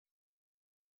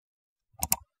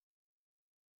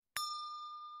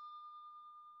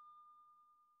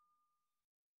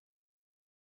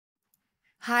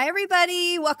Hi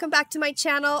everybody, welcome back to my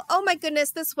channel. Oh my goodness,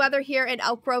 this weather here in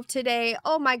Elk Grove today,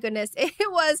 oh my goodness, it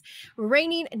was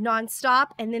raining nonstop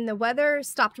and then the weather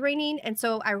stopped raining, and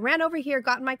so I ran over here,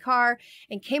 got in my car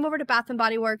and came over to Bath and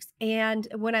Body Works, and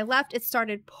when I left it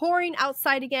started pouring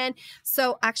outside again.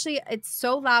 So actually it's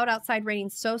so loud outside, raining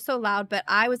so loud, but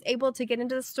I was able to get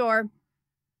into the store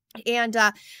and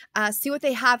see what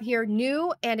they have here,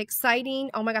 new and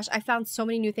exciting. Oh my gosh, I found so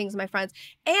many new things, my friends.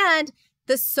 And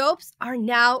the soaps are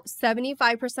now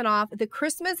 75% off. The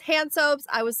Christmas hand soaps,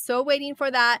 I was so waiting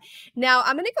for that. Now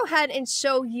I'm going to go ahead and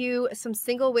show you some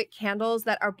single wick candles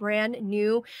that are brand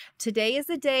new. Today is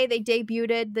the day they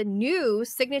debuted the new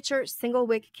signature single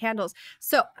wick candles.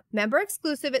 So member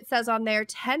exclusive, it says on there,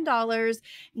 $10,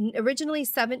 originally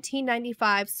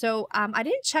 $17.95. So I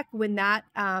didn't check when that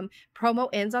promo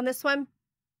ends on this one,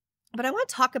 but I want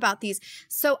to talk about these.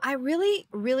 So I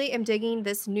really am digging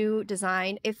this new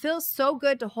design. It feels so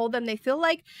good to hold them. They feel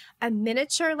like a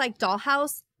miniature, like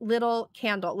dollhouse little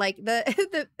candle. Like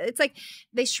it's like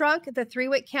they shrunk the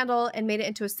 3-wick candle and made it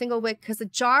into a single wick, because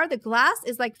the glass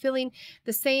is like feeling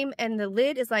the same, and the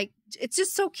lid is like, it's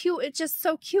just so cute. It's just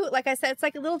so cute. Like I said, it's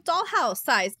like a little dollhouse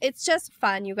size. It's just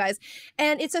fun, you guys.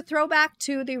 And it's a throwback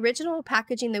to the original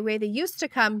packaging, the way they used to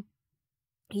come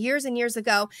years and years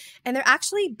ago, and they're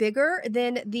actually bigger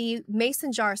than the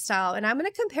mason jar style, and I'm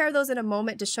going to compare those in a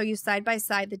moment to show you side by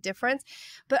side the difference.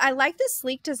 But I like the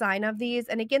sleek design of these,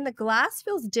 and again, the glass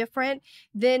feels different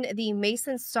than the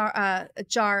mason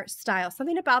jar style.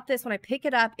 Something about this, when I pick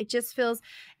it up, it just feels,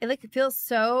 it feels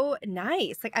so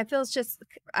nice. Like I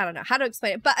don't know how to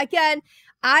explain it, but again,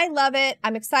 I love it.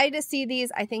 I'm excited to see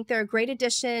these. I think they're a great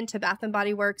addition to Bath and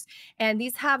Body Works, and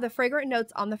these have the fragrant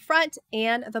notes on the front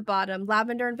and the bottom,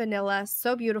 lavender and vanilla.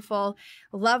 So beautiful.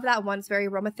 Love that one. It's very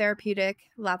aromatherapeutic.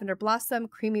 Lavender blossom,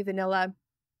 creamy vanilla.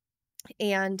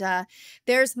 And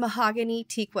there's mahogany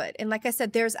teakwood. And like I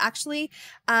said, there's actually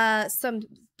some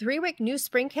 3-wick new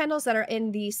spring candles that are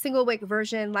in the single wick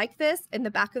version like this in the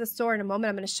back of the store. In a moment,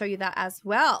 I'm going to show you that as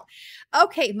well.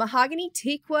 Okay, mahogany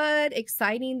teakwood,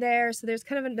 exciting there. So there's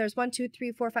there's 1, 2,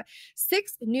 3, 4, 5,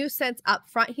 6 new scents up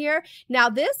front here. Now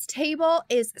this table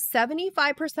is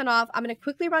 75% off. I'm going to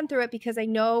quickly run through it because I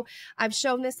know I've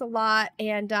shown this a lot,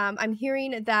 and I'm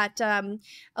hearing that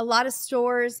a lot of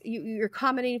stores, you're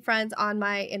commenting, friends, on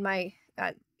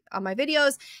my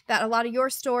videos, that a lot of your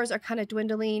stores are kind of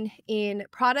dwindling in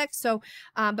products. So,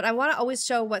 but I want to always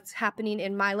show what's happening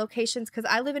in my locations, because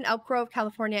I live in Elk Grove,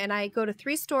 California, and I go to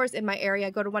 3 stores in my area. I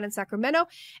go to 1 in Sacramento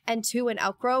and 2 in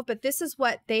Elk Grove, but this is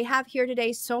what they have here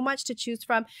today. So much to choose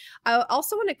from. I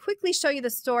also want to quickly show you the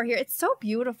store here. It's so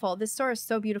beautiful. This store is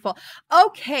so beautiful.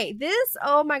 Okay,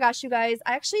 oh my gosh, you guys,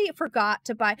 I actually forgot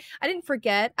to buy. I didn't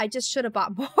forget. I just should have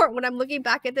bought more. When I'm looking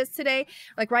back at this today,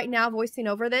 like right now, voicing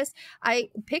over this, I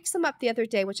picked some up the other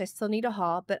day, which I still need to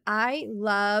haul, but I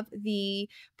love the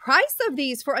price of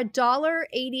these for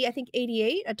 $1.80, I think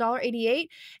 $1.88.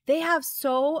 They have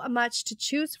so much to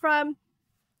choose from.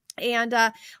 And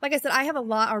like I said, I have a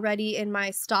lot already in my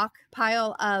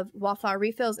stockpile of wallflower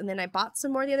refills, and then I bought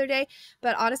some more the other day,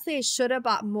 but honestly, I should have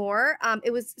bought more.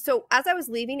 So as I was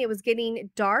leaving, it was getting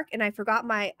dark and I forgot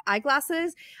my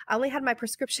eyeglasses. I only had my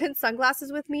prescription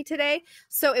sunglasses with me today,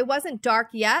 so it wasn't dark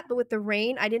yet, but with the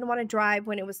rain, I didn't want to drive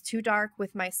when it was too dark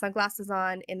with my sunglasses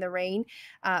on in the rain.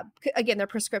 Again, they're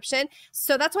prescription.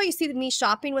 So that's why you see me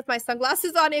shopping with my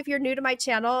sunglasses on. If you're new to my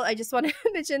channel, I just want to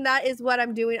mention that is what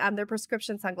I'm doing. They're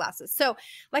prescription sunglasses. So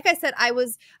like I said,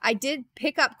 I did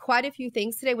pick up quite a few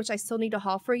things today, which I still need to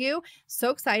haul for you. So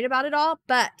excited about it all,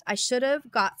 but I should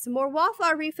have got some more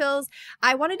wallflower refills.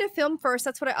 I wanted to film first.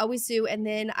 That's what I always do. And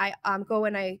then I go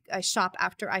and I shop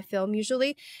after I film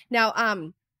usually.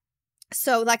 Now,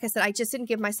 so like I said, I just didn't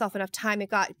give myself enough time. It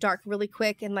got dark really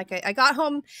quick, and like I got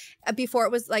home before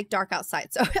it was like dark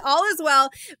outside. So all is well,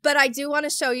 but I do want to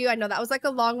show you, I know that was like a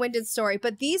long-winded story,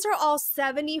 but these are all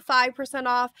 75%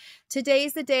 off.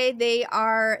 Today's the day. They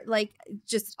are like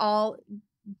just all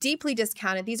deeply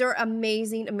discounted. These are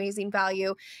amazing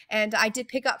value. And I did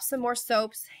pick up some more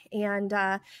soaps, and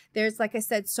there's, like I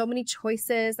said, so many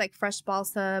choices, like fresh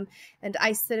balsam and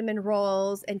iced cinnamon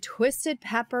rolls and twisted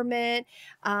peppermint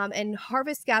and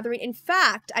harvest gathering. In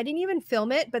fact, I didn't even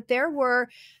film it, but there were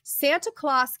Santa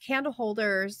Claus candle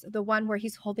holders, the one where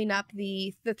he's holding up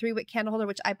the 3-wick candle holder,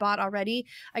 which I bought already.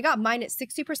 I got mine at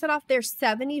 60% off. They're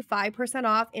 75%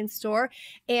 off in store,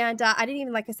 and I didn't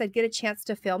even, like I said, get a chance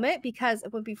to film it, because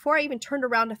before I even turned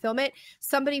around to film it,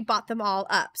 somebody bought them all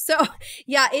up. So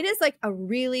yeah, it is like a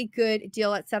really good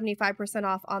deal at 75%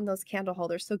 off on those candle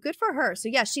holders. So good for her. So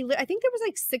yeah, I think there was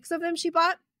like 6 of them she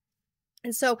bought.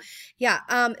 And so, yeah,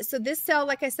 so this sale,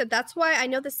 like I said, that's why I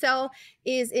know the sale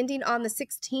is ending on the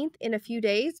 16th in a few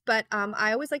days, but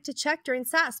I always like to check during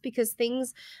SAS because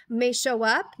things may show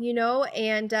up, you know,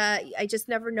 and I just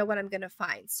never know what I'm going to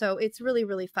find. So it's really,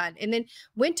 really fun. And then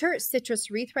winter citrus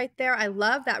wreath right there. I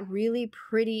love that really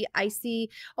pretty,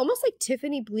 icy, almost like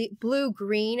Tiffany blue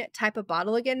green type of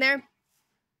bottle again there.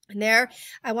 And there,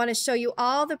 I want to show you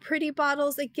all the pretty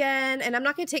bottles again. And I'm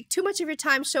not going to take too much of your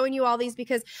time showing you all these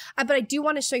because, but I do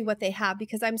want to show you what they have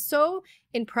because I'm so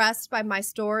impressed by my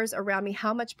stores around me,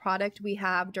 how much product we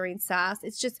have during SAS.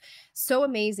 It's just so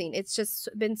amazing. It's just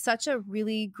been such a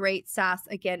really great SAS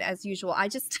again, as usual.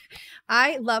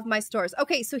 I love my stores.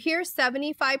 Okay, so here's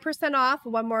 75% off.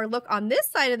 One more look on this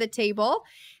side of the table.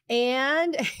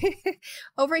 And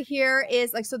over here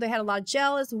is like, so they had a lot of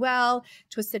gel as well,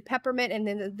 twisted peppermint, and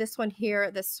then this one here,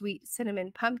 the sweet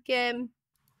cinnamon pumpkin.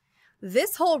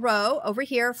 This whole row over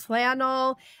here,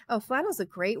 flannel. Oh, flannel's a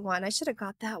great one. I should have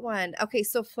got that one. Okay,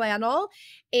 so flannel,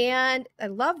 and I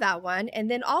love that one.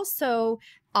 And then also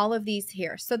all of these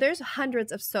here. So there's hundreds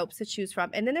of soaps to choose from.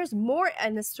 And then there's more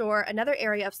in the store, another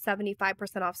area of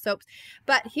 75% off soaps.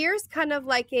 But here's kind of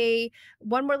like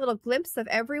one more little glimpse of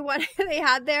everyone they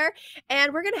had there.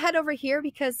 And we're going to head over here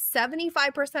because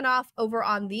 75% off over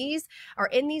on these are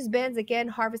in these bins. Again,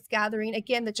 Harvest Gathering.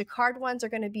 Again, the Jacquard ones are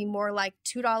going to be more like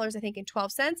 $2, I think, and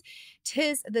 12 cents.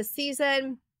 'Tis the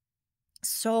season.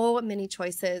 So many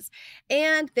choices.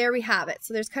 And there we have it.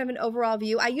 So there's kind of an overall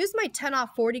view. I used my 10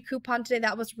 off 40 coupon today.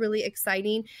 That was really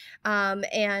exciting. So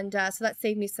that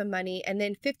saved me some money. And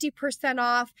then 50%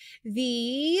 off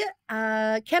the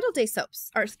Candle Day soaps,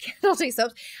 or Candle Day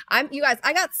soaps. You guys,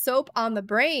 I got soap on the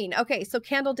brain. Okay, so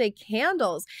Candle Day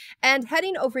candles. And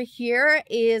heading over here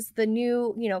is the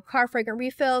new, car fragrant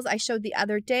refills I showed the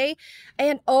other day.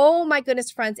 And oh my goodness,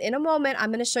 friends, in a moment,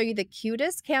 I'm going to show you the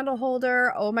cutest candle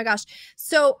holder. Oh my gosh.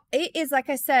 So it is, like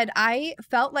I said, I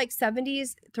felt like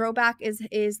 70s throwback is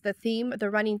the theme, the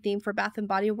running theme for Bath and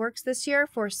Body Works this year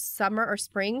for summer or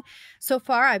spring. So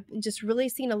far, I've just really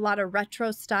seen a lot of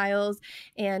retro styles.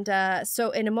 And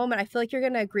so in a moment, I feel like you're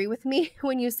going to agree with me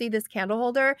when you see this candle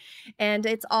holder. And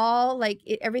it's all like,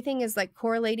 everything is like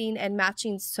correlating and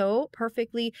matching so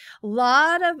perfectly. A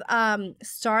lot of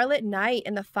Starlit Night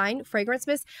and the Fine Fragrance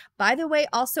Mist. By the way,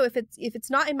 also, if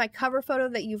it's not in my cover photo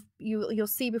that you'll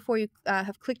see before you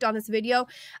have clicked on this video,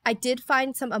 I did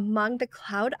find some among the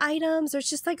cloud items. There's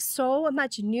just like so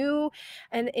much new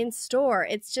and in store.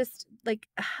 It's just like,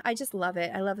 I just love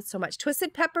it. I love it so much.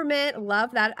 Twisted peppermint,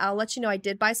 love that. I'll let you know I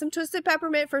did buy some twisted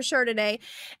peppermint for sure today.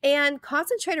 And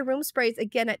concentrated room sprays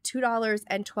again at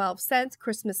 $2.12.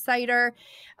 Christmas cider,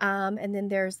 and then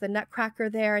there's the Nutcracker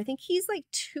there. I think he's like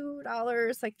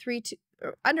 $2, like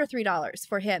under $3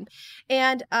 for him.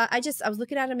 And I was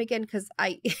looking at him again because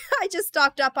I just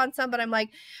stocked up on some, but I'm like,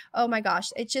 oh my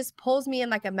gosh, it just pulls me in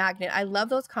like a magnet. I love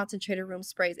those concentrated room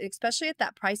sprays, especially at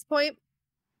that price point.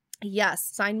 Yes,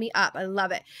 sign me up. I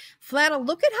love it. Flannel.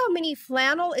 Look at how many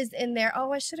flannel is in there.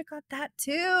 Oh, I should have got that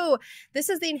too. This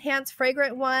is the enhanced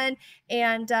fragrant one.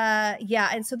 And yeah,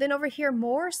 and so then over here,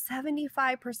 more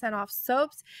 75% off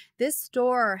soaps. This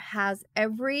store has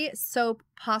every soap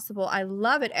possible. I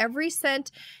love it. Every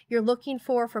scent you're looking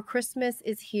for Christmas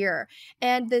is here.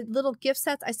 And the little gift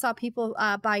sets, I saw people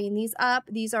buying these up.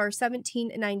 These are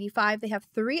 $17.95. They have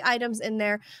 3 items in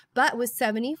there, but with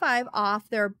 75 off,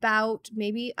 they're about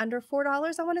maybe under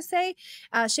 $4, I want to say.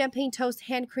 Champagne Toast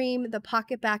hand cream, the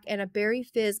Pocket Back, and a Berry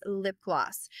Fizz lip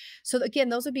gloss. So again,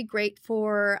 those would be great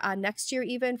for next year,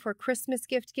 even for Christmas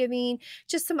gift giving,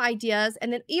 just some ideas.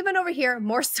 And then even over here,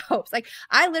 more soaps. Like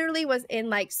I literally was in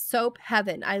like soap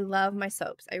heaven. I love my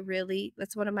soaps.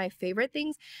 That's one of my favorite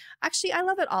things. Actually, I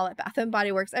love it all at Bath and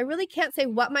Body Works. I really can't say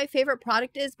what my favorite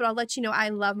product is, but I'll let you know I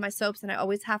love my soaps and I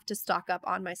always have to stock up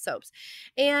on my soaps.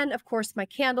 And of course, my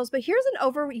candles. But here's an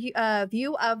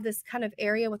overview of this kind of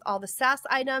area with all the SAS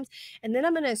items. And then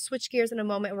I'm going to switch gears in a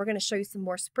moment and we're going to show you some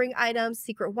more spring items.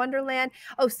 Secret Wonderland.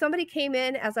 Oh, somebody came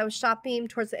in as I was shopping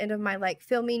towards the end of my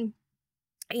filming.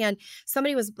 And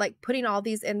somebody was like putting all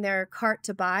these in their cart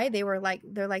to buy. They're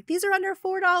like, these are under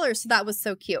 $4. So that was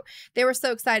so cute. They were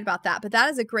so excited about that. But that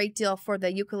is a great deal for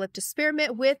the eucalyptus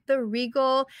spearmint with the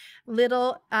regal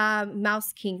little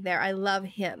mouse king there. I love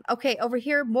him. Okay, over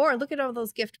here, more. Look at all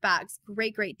those gift bags.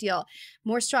 Great, great deal.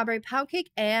 More strawberry pound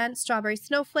cake and strawberry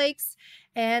snowflakes.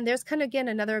 And there's kind of, again,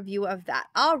 another view of that.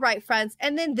 All right, friends.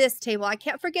 And then this table. I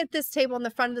can't forget this table in the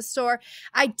front of the store.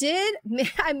 I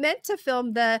meant to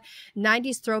film the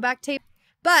 90s throwback table,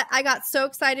 but I got so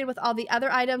excited with all the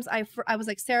other items. I was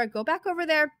like, Sarah, go back over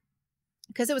there.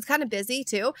 because it was kind of busy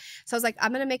too. So I was like,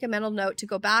 I'm going to make a mental note to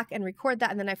go back and record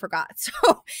that. And then I forgot.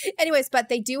 So anyways, but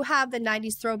they do have the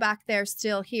 90s throwback there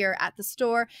still here at the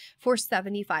store for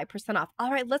 75% off.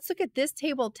 All right, let's look at this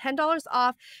table. $10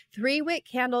 off, 3-wick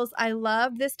candles. I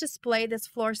love this display. This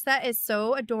floor set is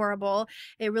so adorable.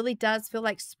 It really does feel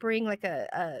like spring, like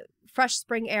a fresh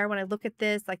spring air when I look at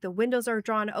this. Like the windows are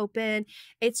drawn open.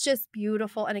 It's just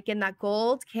beautiful. And again, that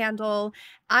gold candle.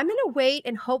 I'm going to wait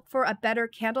and hope for a better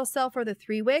candle sale for the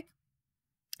 3-wick.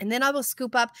 And then I will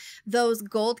scoop up those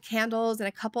gold candles and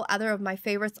a couple other of my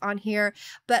favorites on here.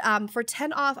 But for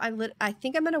 10 off, I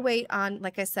think I'm going to wait on,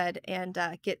 like I said, and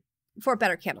get for a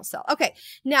better candle sale. Okay,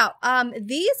 now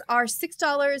these are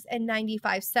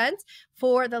 $6.95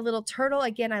 for the little turtle.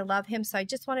 Again, I love him, so I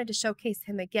just wanted to showcase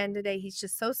him again today. He's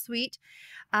just so sweet.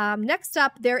 Next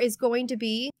up, there is going to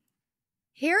be,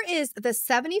 here is the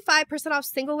 75% off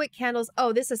single wick candles.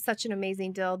 Oh, this is such an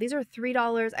amazing deal. These are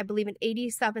 $3, I believe, and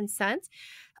 87 cents.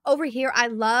 Over here, I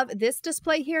love this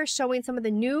display here showing some of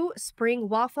the new spring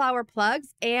wallflower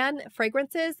plugs and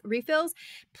fragrances, refills.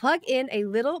 Plug in a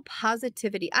little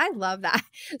positivity. I love that.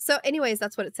 So anyways,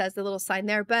 that's what it says, the little sign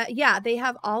there. But yeah, they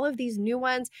have all of these new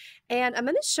ones. And I'm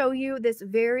going to show you this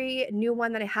very new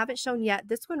one that I haven't shown yet.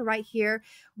 This one right here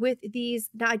with these.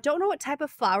 Now, I don't know what type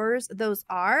of flowers those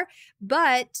are,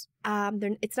 but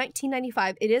it's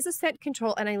 $19.95. It is a scent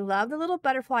control, and I love the little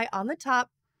butterfly on the top.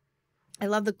 I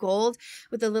love the gold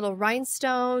with the little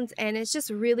rhinestones, and it's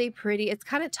just really pretty. It's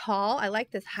kind of tall. I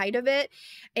like the height of it,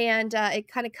 and it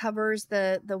kind of covers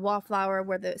the wallflower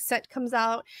where the scent comes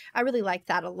out. I really like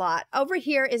that a lot. Over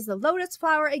here is the lotus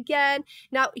flower again.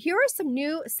 Now, here are some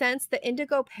new scents. The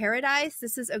Indigo Paradise.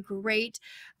 This is a great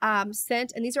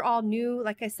scent, and these are all new,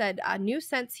 like I said, new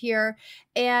scents here.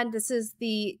 And this is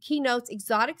the keynotes: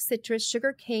 exotic citrus,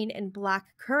 sugar cane, and black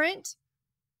currant.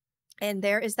 And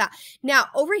there is that. Now,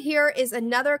 over here is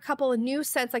another couple of new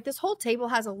scents. Like this whole table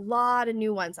has a lot of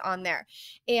new ones on there.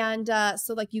 And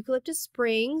so like Eucalyptus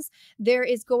Springs, there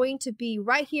is going to be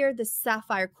right here the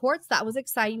Sapphire Quartz. That was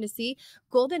exciting to see.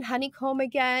 Golden Honeycomb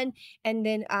again. And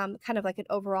then kind of like an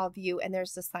overall view. And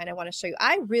there's the sign I want to show you.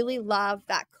 I really love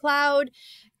that cloud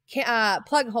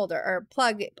plug holder, or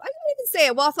plug, I don't even say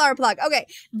it, wallflower plug. Okay,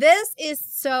 this is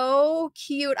so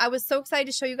cute. I was so excited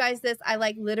to show you guys this. I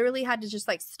like literally had to just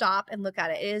like stop and look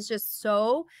at it. It is just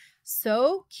so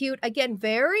cute. Again,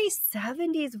 very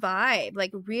 70s vibe,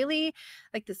 like really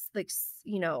like this, like,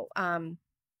 you know,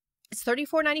 it's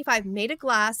 $34.95, made of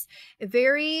glass,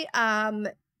 very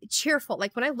cheerful.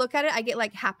 Like when I look at it, I get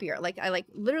like happier. Like I like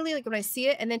literally like when I see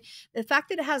it. And then the fact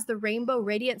that it has the rainbow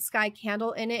radiant sky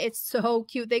candle in it, it's so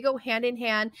cute. They go hand in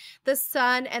hand, the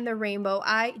sun and the rainbow.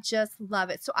 I just love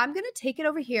it. So I'm going to take it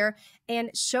over here and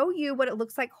show you what it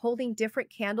looks like holding different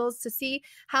candles to see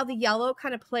how the yellow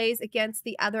kind of plays against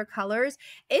the other colors.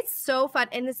 It's so fun.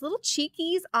 And this little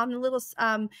cheekies on the little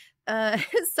sun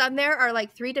there are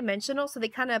like 3-dimensional, so they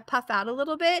kind of puff out a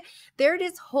little bit. There it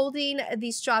is holding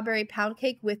the strawberry pound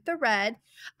cake with the red.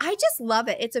 I just love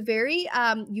it. It's a very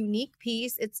unique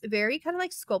piece. It's very kind of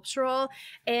like sculptural,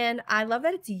 and I love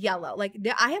that it's yellow. Like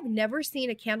I have never seen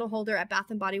a candle holder at Bath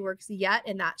and Body Works yet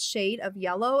in that shade of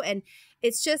yellow, and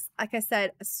it's just, like I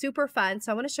said, super fun.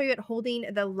 So I want to show you it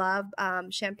holding the Love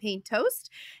Champagne Toast.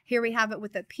 Here we have it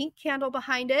with a pink candle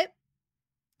behind it.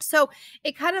 So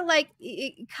it kind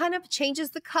of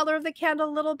changes the color of the candle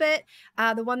a little bit.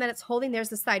 The one that it's holding, there's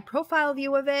the side profile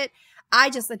view of it. I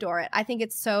just adore it. I think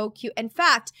it's so cute. In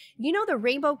fact, you know the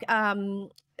rainbow, okay,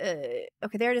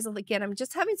 there it is again. I'm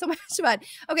just having so much fun.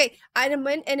 Okay, in a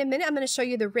minute, I'm going to show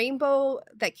you the rainbow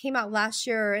that came out last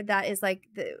year. That is like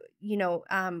the, you know,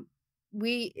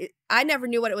 I never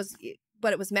knew what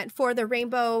it was meant for, the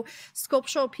rainbow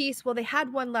sculptural piece. Well, they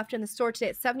had one left in the store today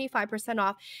at 75%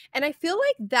 off. And I feel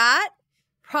like that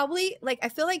probably, like, I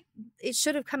feel like it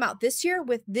should have come out this year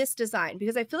with this design,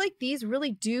 because I feel like these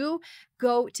really do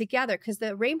go together, because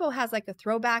the rainbow has like a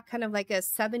throwback, kind of like a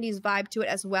 70s vibe to it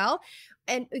as well.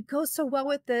 And it goes so well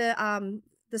with the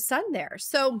sun there.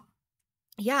 So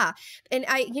yeah. And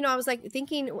I was like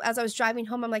thinking as I was driving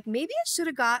home, I'm like, maybe I should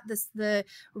have got the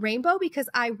rainbow, because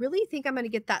I really think I'm going to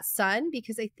get that sun,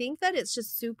 because I think that it's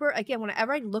just super, again,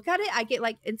 whenever I look at it, I get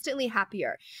like instantly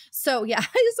happier. So yeah,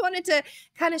 I just wanted to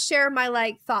kind of share my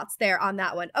like thoughts there on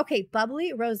that one. Okay.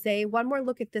 Bubbly Rosé. One more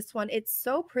look at this one. It's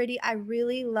so pretty. I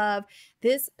really love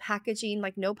this packaging,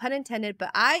 like no pun intended, but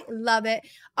I love it.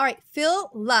 All right. Feel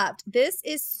loved. This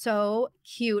is so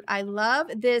cute. I love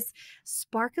this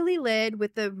sparkly lid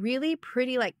with the really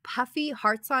pretty like puffy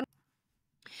hearts on.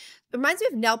 It reminds me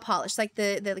of nail polish, like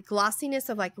the glossiness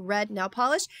of like red nail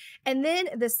polish. And then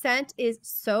the scent is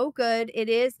so good. It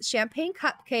is champagne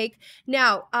cupcake.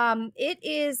 Now,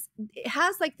 it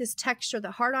has like this texture.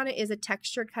 The heart on it is a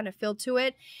textured kind of feel to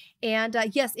it. And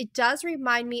yes, it does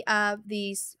remind me of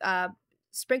these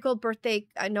sprinkled birthday.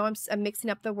 I know I'm mixing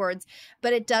up the words,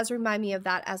 but it does remind me of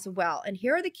that as well. And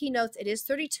here are the keynotes. It is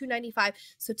 $32.95.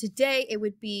 So today it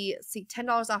would be, see,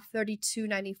 $10 off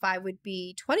 $32.95 would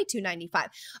be $22.95.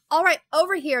 All right,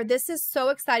 over here, this is so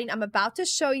exciting. I'm about to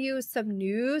show you some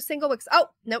new single wicks. Oh,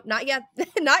 nope, not yet.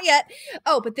 Not yet.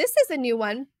 Oh, but this is a new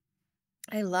one.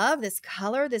 I love this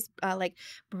color, this like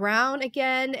brown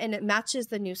again, and it matches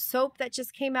the new soap that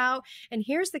just came out. And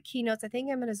here's the keynotes. I think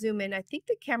I'm going to zoom in. I think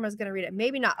the camera's going to read it.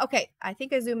 Maybe not. Okay, I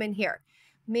think I zoom in here.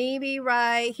 Maybe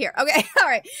right here. Okay, all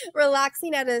right.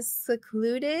 Relaxing at a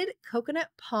secluded coconut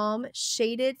palm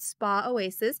shaded spa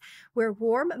oasis where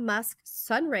warm musk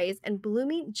sun rays and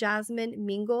blooming jasmine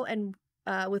mingle and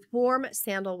with warm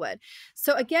sandalwood.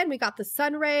 So again, we got the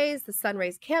sun rays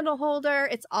candle holder.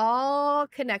 It's all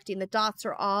connecting. The dots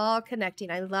are all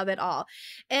connecting. I love it all.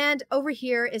 And over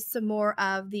here is some more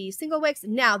of the single wicks.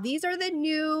 Now, these are the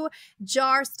new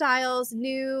jar styles,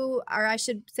 or I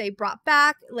should say brought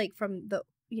back, like from the,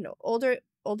 not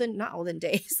olden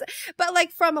days, but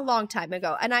like from a long time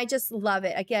ago. And I just love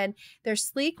it. Again, they're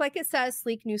sleek, like it says,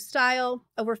 sleek new style,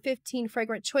 over 15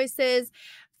 fragrant choices.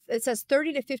 It says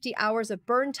 30 to 50 hours of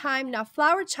burn time. Now,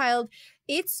 Flower Child,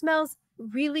 it smells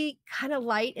really kind of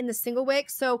light in the single wick.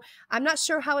 So I'm not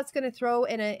sure how it's going to throw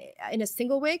in a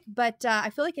single wick, but I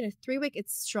feel like in a 3-wick,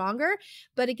 it's stronger.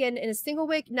 But again, in a single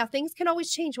wick, now things can always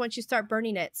change once you start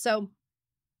burning it. So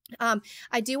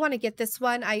I do want to get this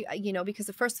one. Because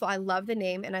first of all, I love the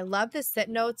name and I love the scent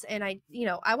notes, and I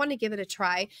want to give it a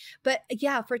try. But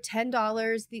yeah, for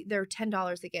 $10, they're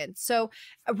 $10 again. So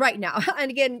right now,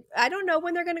 and again, I don't know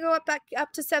when they're going to go back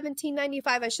up to $17.95.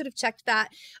 I should have checked that.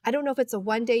 I don't know if it's a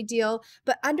one-day deal,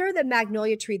 but under the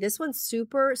magnolia tree, this one's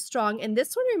super strong, and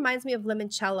this one reminds me of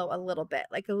limoncello a little bit,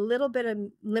 like a little bit of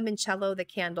limoncello, the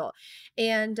candle,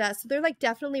 and so they're like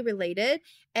definitely related.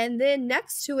 And then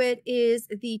next to it is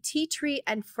the tea tree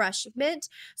and fresh mint.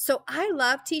 So I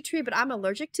love tea tree, but I'm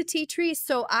allergic to tea tree,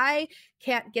 so I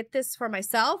can't get this for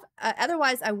myself.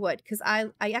 Otherwise I would, because I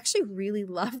actually really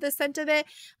love the scent of it.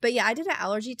 But yeah, I did an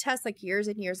allergy test like years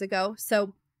and years ago,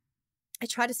 so I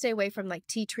try to stay away from like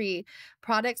tea tree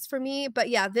products for me. But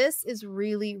yeah, this is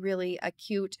really, really a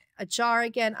cute jar.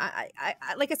 Again, I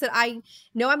like I said, I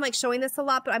know I'm like showing this a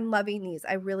lot, but I'm loving these.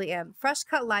 I really am. Fresh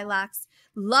cut lilacs.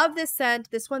 Love this scent.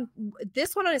 This one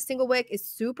on a single wick is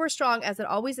super strong, as it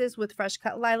always is with fresh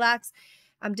cut lilacs.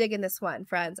 I'm digging this one,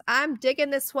 friends. I'm digging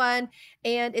this one,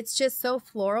 and it's just so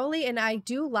florally, and I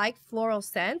do like floral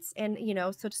scents, and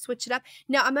so to switch it up.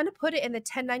 Now I'm going to put it in the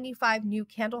 $10.95 new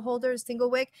candle holder single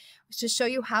wick to show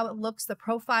you how it looks, the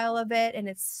profile of it, and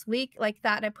it's sleek like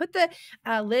that. And I put the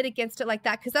lid against it like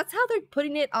that because that's how they're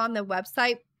putting it on the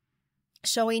website,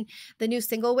 showing the new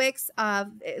single wicks, at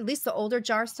least the older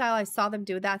jar style. I saw them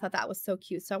do that. I thought that was so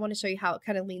cute. So I want to show you how it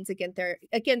kind of leans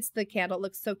against the candle. It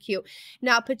looks so cute.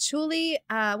 Now, patchouli,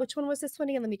 which one was this one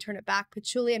again? Let me turn it back.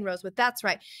 Patchouli and rosewood. That's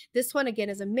right. This one again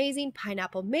is amazing.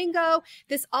 Pineapple mango.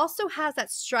 This also has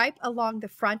that stripe along the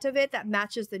front of it that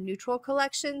matches the neutral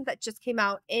collection that just came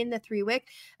out in the 3-wick.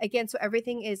 Again, so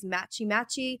everything is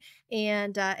matchy-matchy.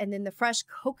 And then the fresh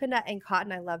coconut and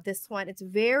cotton. I love this one. It's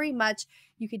very much,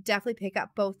 you could definitely pick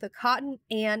up both the cotton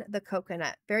and the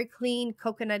coconut. Very clean,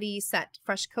 coconutty scent,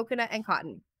 fresh coconut and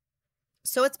cotton.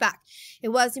 So it's back. It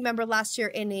was, remember, last year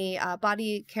in a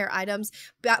body care items.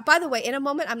 By the way, in a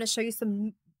moment, I'm going to show you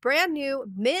some brand new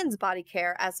men's body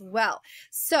care as well.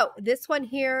 So this one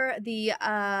here, the,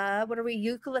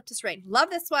 Eucalyptus Rain.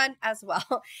 Love this one as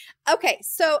well. Okay,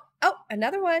 so,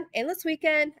 another one, Endless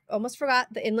Weekend. Almost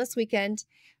forgot the Endless Weekend.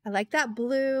 I like that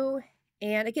blue.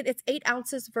 And again, it's 8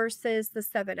 ounces versus the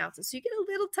 7 ounces. So you get a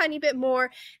little tiny bit more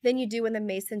than you do in the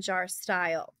mason jar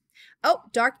style. Oh,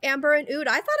 dark amber and oud.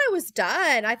 I thought I was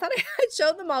done. I thought I had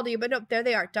showed them all to you, but nope, there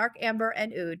they are. Dark amber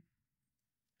and oud.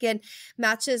 Again,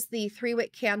 matches the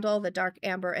 3-wick candle, the dark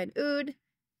amber and oud.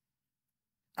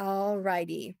 All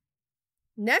righty.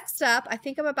 Next up, I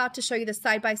think I'm about to show you the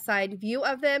side-by-side view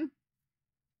of them.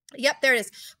 Yep, there it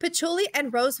is. Patchouli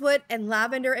and rosewood and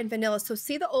lavender and vanilla. So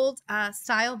see the old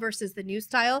style versus the new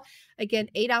style. Again,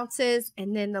 8 ounces.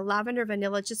 And then the lavender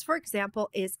vanilla, just for example,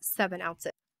 is 7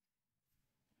 ounces.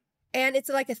 And it's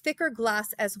like a thicker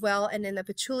glass as well. And then the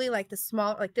patchouli, like the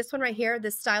small, like this one right here,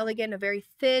 this style again, a very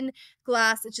thin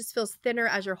glass. It just feels thinner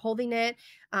as you're holding it.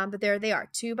 But there they are,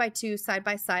 2 by 2, side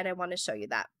by side. I want to show you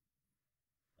that.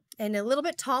 and a little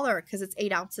bit taller because it's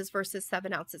 8 ounces versus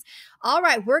 7 ounces. All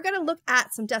right, we're going to look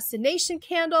at some destination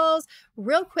candles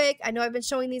real quick. I know I've been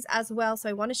showing these as well, so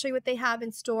I want to show you what they have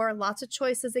in store. Lots of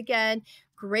choices again.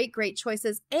 Great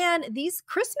choices. And these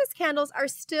Christmas candles are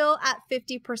still at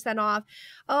 50% off.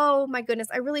 Oh my goodness.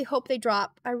 I really hope they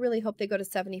drop. I really hope they go to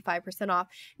 75% off.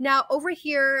 Now over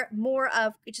here, more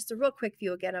of just a real quick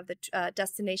view again of the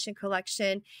destination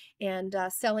collection, and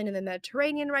selling in the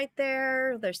Mediterranean right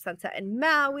there. There's sunset in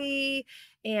Maui.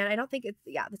 And I don't think it's,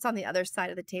 yeah, it's on the other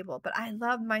side of the table, but I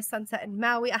love my sunset in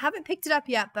Maui. I haven't picked it up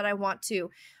yet, but I want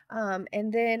to.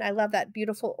 And then I love that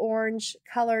beautiful orange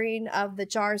coloring of the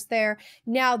jars there.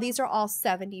 Now, these are all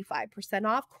 75%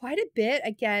 off, quite a bit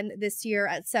again this year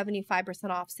at 75%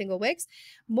 off single wicks.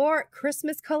 More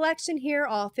Christmas collection here,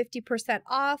 all 50%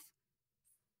 off,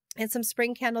 and some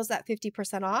spring candles at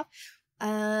 50% off.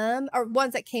 Or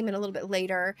ones that came in a little bit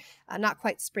later, not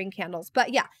quite spring candles,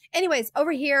 but yeah. Anyways,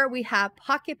 over here we have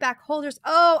pocket back holders.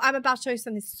 Oh, I'm about to show you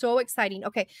something so exciting.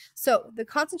 Okay, so the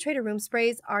concentrated room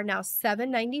sprays are now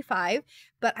 $7.95,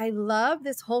 but I love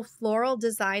this whole floral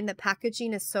design. The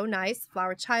packaging is so nice,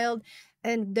 flower child,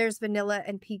 and there's vanilla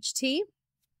and peach tea.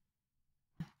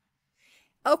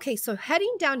 Okay, so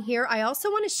heading down here, I also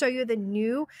want to show you the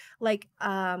new like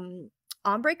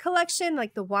ombre collection,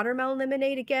 like the watermelon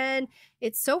lemonade again.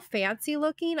 It's so fancy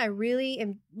looking. I really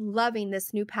am loving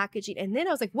this new packaging. And then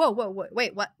I was like, whoa,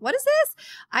 wait, what is this?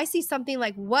 I see something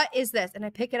like, what is this? And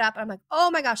I pick it up and I'm like, oh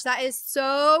my gosh, that is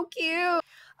so cute.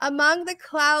 Among the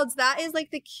Clouds, that is like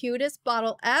the cutest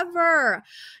bottle ever.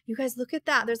 You guys, look at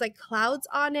that. There's like clouds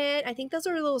on it. I think those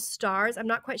are little stars. I'm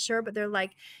not quite sure, but they're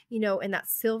like, you know, in that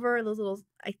silver, those little,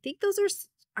 I think those are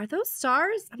those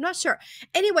stars? I'm not sure.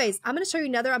 Anyways, I'm going to show you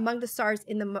another Among the Stars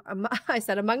in the, I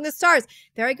said Among the Stars.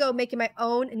 There I go, making my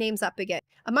own names up again.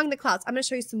 Among the Clouds. I'm going to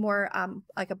show you some more,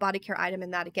 like a body care item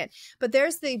in that again. But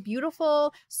there's the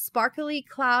beautiful sparkly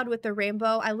cloud with the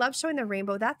rainbow. I love showing the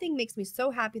rainbow. That thing makes me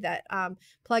so happy that,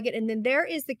 plug it. And then there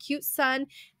is the cute sun,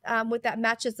 with that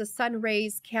matches the sun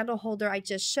rays candle holder I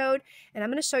just showed. And I'm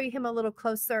going to show you him a little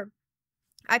closer.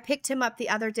 I picked him up the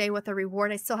other day with a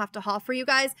reward. I still have to haul for you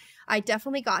guys. I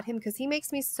definitely got him because he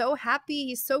makes me so happy.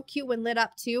 He's so cute when lit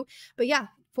up too. But yeah,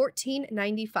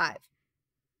 $14.95. I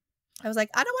was like,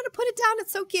 I don't want to put it down.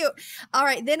 It's so cute. All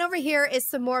right, then over here is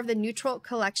some more of the neutral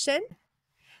collection.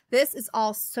 This is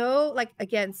all so, like,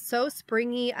 again, so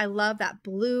springy. I love that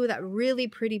blue, that really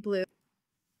pretty blue.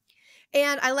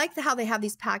 And I like how they have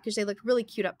these packaged. They look really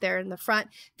cute up there in the front.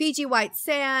 Fiji white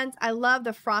sands. I love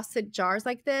the frosted jars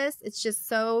like this. It's just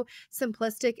so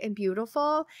simplistic and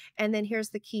beautiful. And then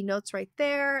here's the key notes right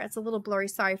there. It's a little blurry.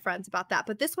 Sorry, friends, about that.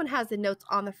 But this one has the notes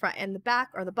on the front and the back,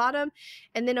 or the bottom.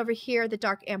 And then over here, the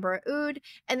dark amber oud.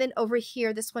 And then over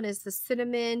here, this one is the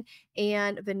cinnamon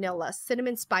and vanilla.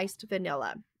 Cinnamon spiced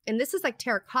vanilla. And this is like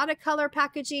terracotta color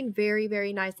packaging.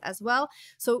 Very nice as well.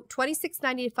 So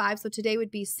 $26.95. So today would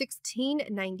be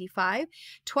 $16.95.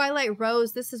 Twilight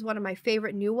Rose. This is one of my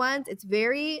favorite new ones. It's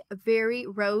very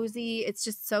rosy. It's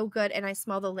just so good. And I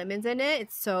smell the lemons in it.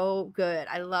 It's so good.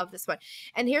 I love this one.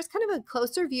 And here's kind of a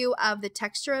closer view of the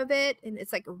texture of it. And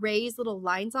it's like raised little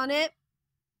lines on it.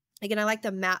 Again, I like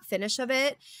the matte finish of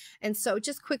it. And so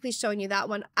just quickly showing you that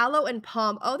one. Aloe and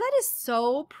Palm. Oh, that is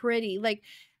so pretty. Like,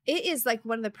 it is like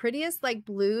one of the prettiest like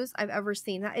blues I've ever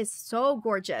seen. That is so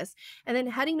gorgeous. And then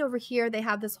heading over here, they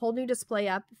have this whole new display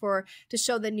up to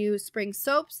show the new spring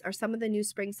soaps, or some of the new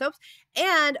spring soaps.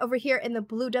 And over here in the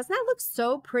blue, doesn't that look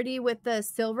so pretty with the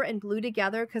silver and blue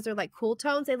together, because they're like cool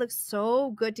tones? They look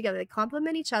so good together. They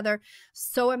complement each other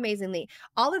so amazingly.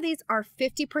 All of these are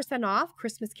 50% off,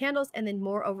 Christmas candles. And then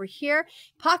more over here,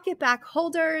 pocket back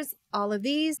holders. All of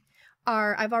these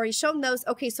are, I've already shown those.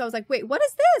 Okay, so I was like, wait, what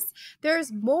is this?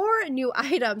 There's more new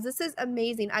items. This is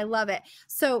amazing. I love it.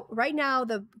 So right now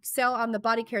the sale on the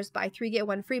body care is buy 3 get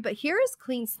 1 free, but here is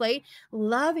Clean Slate.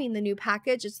 Loving the new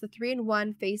package. It's the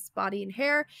 3-in-1 face, body, and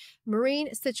hair.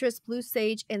 Marine, citrus, blue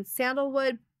sage, and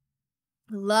sandalwood.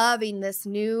 Loving this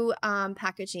new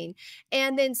packaging.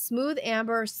 And then Smooth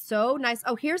Amber, so nice.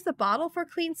 Oh, here's the bottle for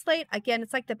Clean Slate. Again,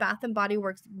 it's like the Bath and Body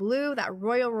Works blue, that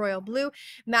royal blue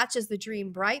matches the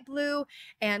Dream Bright blue.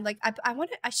 And like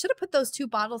I should have put those two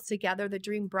bottles together, the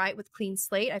Dream Bright with Clean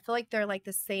Slate. I feel like they're like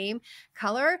the same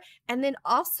color. And then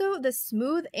also the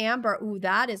Smooth Amber. Ooh,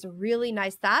 that is really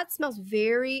nice. That smells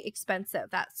very expensive,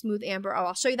 that Smooth Amber. Oh,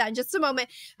 I'll show you that in just a moment.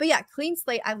 But yeah, Clean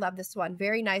Slate, I love this one.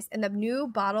 Very nice. And the new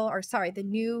bottle, or sorry, the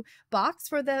new box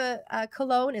for the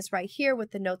cologne is right here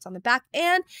with the notes on the back,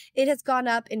 and it has gone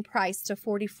up in price to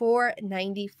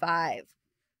 $44.95.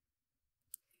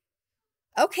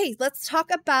 Okay, let's talk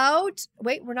about,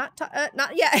 wait, we're not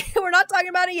yet. We're not talking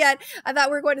about it yet. I thought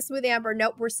we were going to Smooth Amber.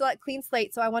 Nope, we're still at Clean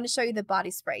Slate. So I want to show you the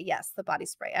body spray. Yes, the body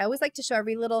spray. I always like to show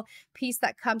every little piece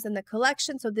that comes in the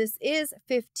collection. So this is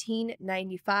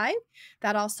 $15.95.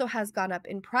 That also has gone up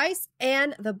in price.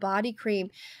 And the body cream.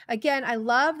 Again, I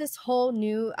love this whole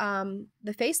new,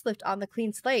 the facelift on the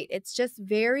Clean Slate. It's just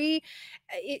very,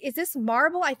 is this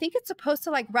marble? I think it's supposed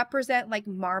to like represent like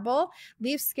marble.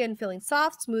 Leaves skin feeling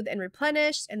soft, smooth, and replenished.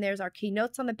 And there's our key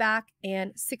notes on the back,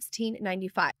 and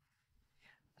 $16.95.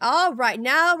 All right,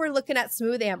 now we're looking at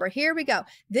Smooth Amber. Here we go.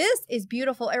 This is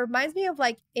beautiful. It reminds me of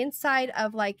like inside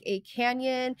of like a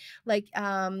canyon. Like,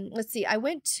 let's see. I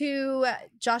went to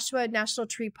Joshua National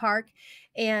Tree Park,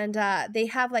 and they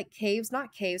have like caves,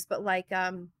 not caves, but like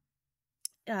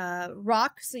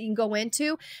rocks that you can go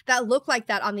into that look like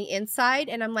that on the inside,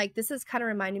 and I'm like, this is kind of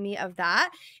reminding me of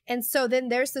that. And so then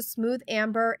there's the Smooth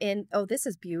Amber in, oh, this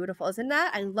is beautiful, isn't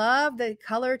that? I love the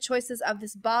color choices of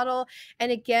this bottle.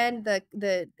 And again,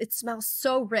 it smells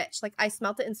so rich. Like I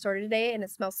smelled it in store today and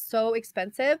it smells so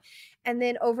expensive. And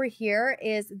then over here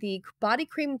is the body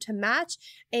cream to match.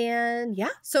 And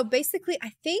yeah, so basically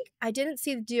I think I didn't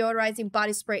see the deodorizing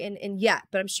body spray in yet,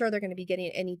 but I'm sure they're going to be getting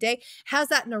it any day. Has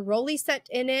that neroli scent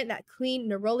in it, that clean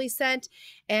neroli scent.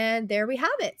 And there we have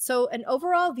it. So an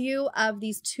overall view of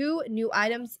these two new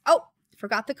items. Oh,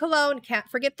 forgot the cologne. Can't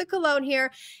forget the cologne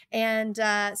here. And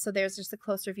so there's just a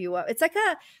closer view of it's like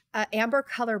a amber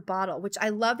color bottle, which I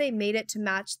love. They made it to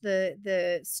match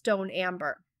the stone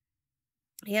amber.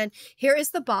 And here is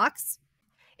the box.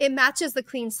 It matches the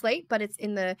Clean Slate, but it's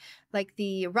in the like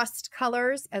the rust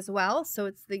colors as well. So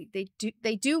it's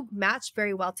they do match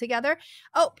very well together.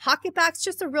 Oh, pocket backs,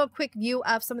 just a real quick view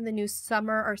of some of the new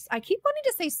summer, or I keep wanting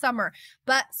to say summer,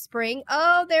 but spring.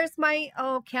 Oh, there's my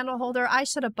candle holder. I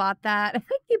should have bought that. I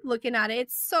keep looking at it.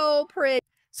 It's so pretty.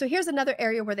 So here's another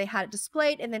area where they had it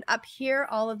displayed. And then up here,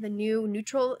 all of the new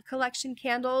neutral collection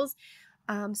candles.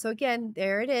 So again,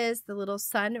 there it is, the little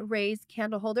sun rays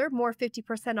candle holder, more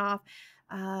 50% off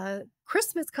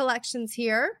Christmas collections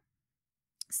here.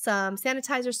 Some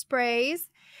sanitizer sprays.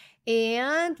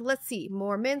 And let's see,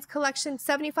 more men's collection,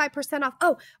 75% off.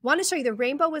 Oh, want to show you the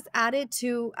rainbow was added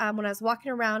to, when I was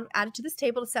walking around, added to this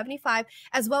table to 75,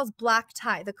 as well as black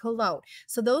tie, the cologne.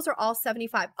 So those are all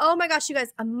 75. Oh my gosh, you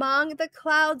guys, Among the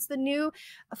Clouds, the new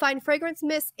Fine Fragrance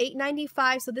Mist,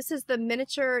 $8.95. So this is the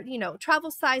miniature, you know, travel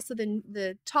size. So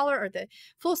the taller or the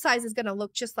full size is going to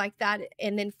look just like that.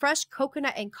 And then fresh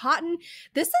coconut and cotton.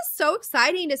 This is so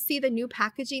exciting to see the new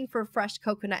packaging for fresh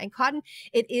coconut and cotton.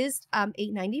 It is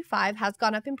 $8.95. Has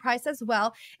gone up in price as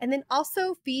well. And then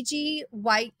also Fiji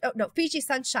white, oh no, Fiji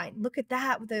Sunshine. Look at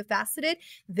that with the faceted.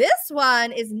 This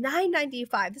one is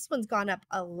 $9.95. This one's gone up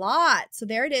a lot. So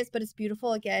there it is, but it's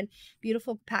beautiful again.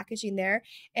 Beautiful packaging there.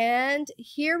 And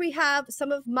here we have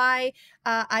some of my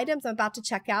items I'm about to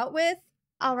check out with.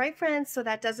 All right, friends, so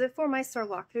that does it for my store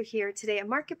walkthrough here today at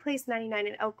Marketplace 99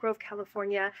 in Elk Grove,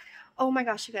 California. Oh my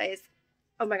gosh, you guys.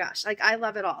 Oh my gosh, like I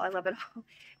love it all. I love it all.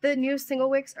 The new single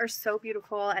wicks are so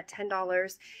beautiful at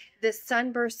 $10. This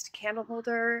sunburst candle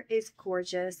holder is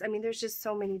gorgeous. I mean, there's just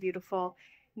so many beautiful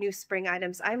new spring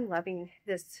items. I'm loving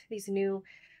these new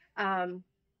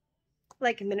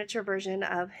like miniature version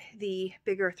of the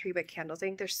bigger 3-wick candles. I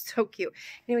think they're so cute.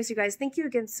 Anyways, you guys, thank you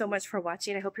again so much for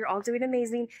watching. I hope you're all doing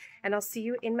amazing, and I'll see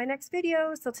you in my next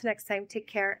video. So till next time, take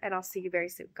care, and I'll see you very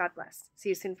soon. God bless. See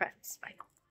you soon, friends. Bye.